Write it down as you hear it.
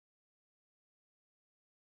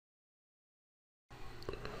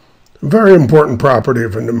A very important property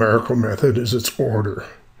of a numerical method is its order.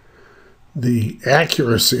 The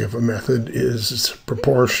accuracy of a method is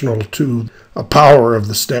proportional to a power of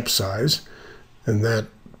the step size, and that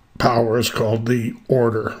power is called the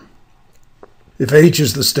order. If h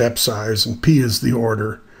is the step size and p is the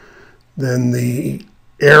order, then the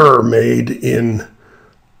error made in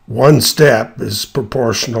one step is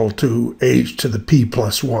proportional to h to the p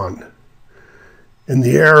plus 1. And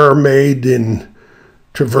the error made in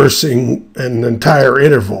traversing an entire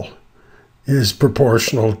interval is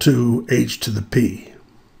proportional to h to the p.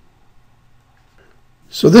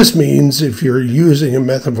 So this means if you're using a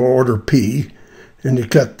method of order p and you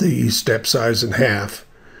cut the step size in half,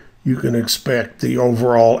 you can expect the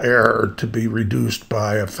overall error to be reduced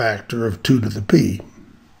by a factor of 2 to the p.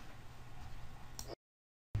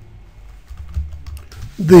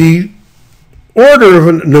 The order of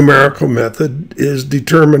a numerical method is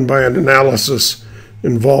determined by an analysis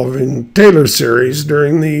involving Taylor series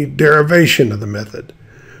during the derivation of the method.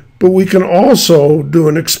 But we can also do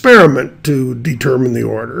an experiment to determine the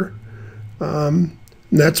order. And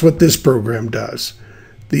that's what this program does.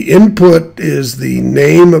 The input is the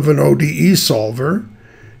name of an ODE solver,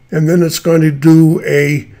 and then it's going to do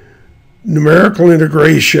a numerical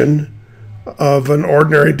integration of an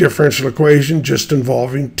ordinary differential equation just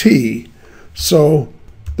involving t. So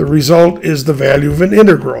the result is the value of an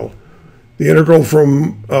integral. The integral of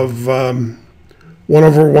 1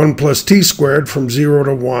 over 1 plus t squared from 0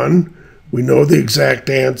 to 1. We know the exact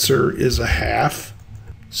answer is a half.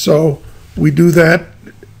 So we do that,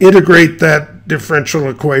 integrate that differential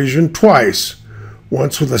equation twice.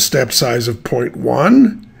 Once with a step size of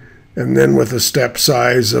 0.1, and then with a step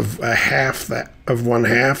size of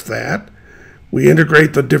 1/2 that. We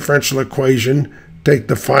integrate the differential equation, take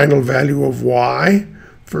the final value of y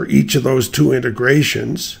for each of those two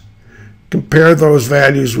integrations, compare those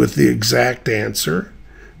values with the exact answer,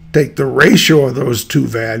 take the ratio of those two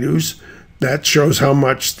values. That shows how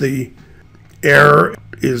much the error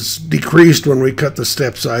is decreased when we cut the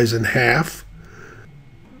step size in half.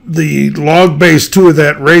 The log base 2 of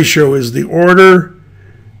that ratio is the order.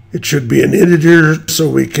 It should be an integer, so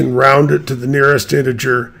we can round it to the nearest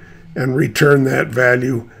integer and return that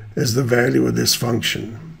value as the value of this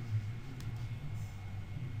function.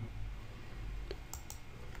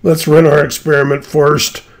 Let's run our experiment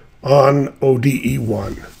first on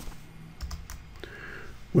ODE1.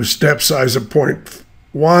 With step size of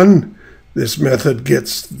 0.1, this method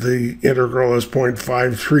gets the integral as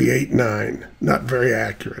 0.5389. Not very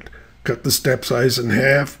accurate. Cut the step size in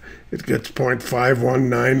half, it gets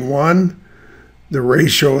 0.5191. The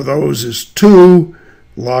ratio of those is 2.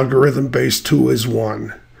 Logarithm base 2 is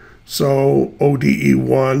 1. So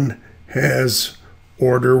ODE1 has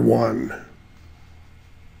order 1.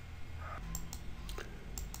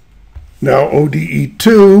 Now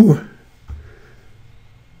ODE2,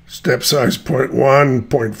 step size 0.1,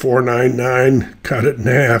 0.499, cut it in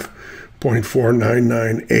half,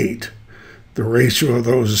 0.4998. The ratio of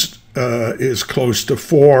those is close to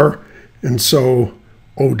 4, and so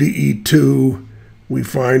ODE2, we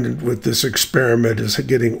find with this experiment, is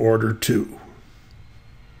getting order 2.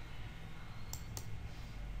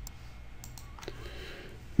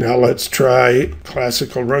 Now let's try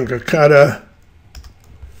classical Runge-Kutta.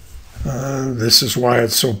 This is why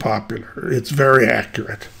it's so popular. It's very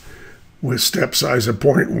accurate. With step size of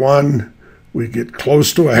 0.1, we get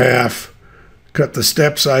close to a half. Cut the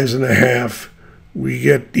step size in half, we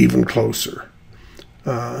get even closer.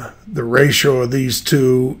 The ratio of these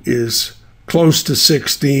two is close to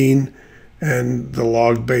 16, and the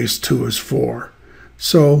log base 2 is 4.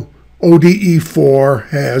 So ODE4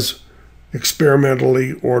 has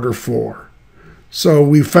experimentally order 4. So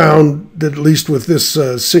we found that at least with this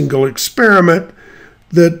single experiment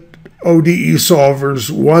that ODE solvers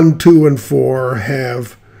 1, 2, and 4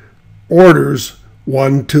 have orders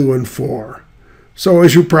 1, 2, and 4. So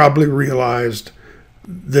as you probably realized,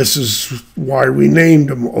 this is why we named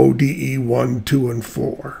them ODE 1, 2, and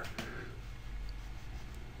 4.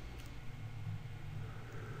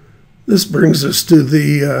 This brings us to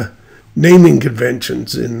the naming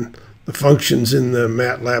conventions in the functions in the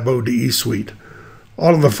MATLAB ODE suite.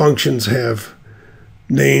 All of the functions have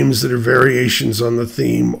names that are variations on the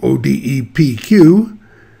theme ODE-PQ.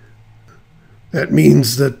 That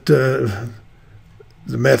means that the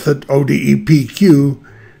method ODE-PQ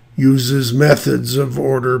uses methods of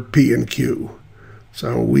order P and Q.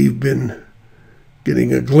 So we've been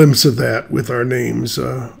getting a glimpse of that with our names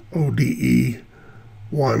ODE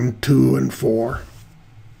 1, 2, and 4.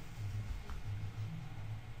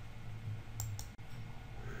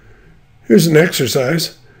 Here's an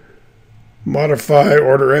exercise. modify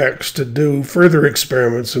order X to do further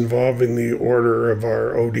experiments involving the order of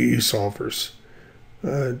our ODE solvers.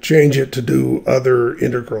 Change it to do other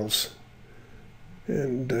integrals.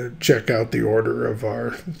 And check out the order of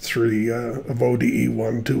our three of ODE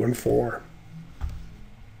 1, 2, and 4.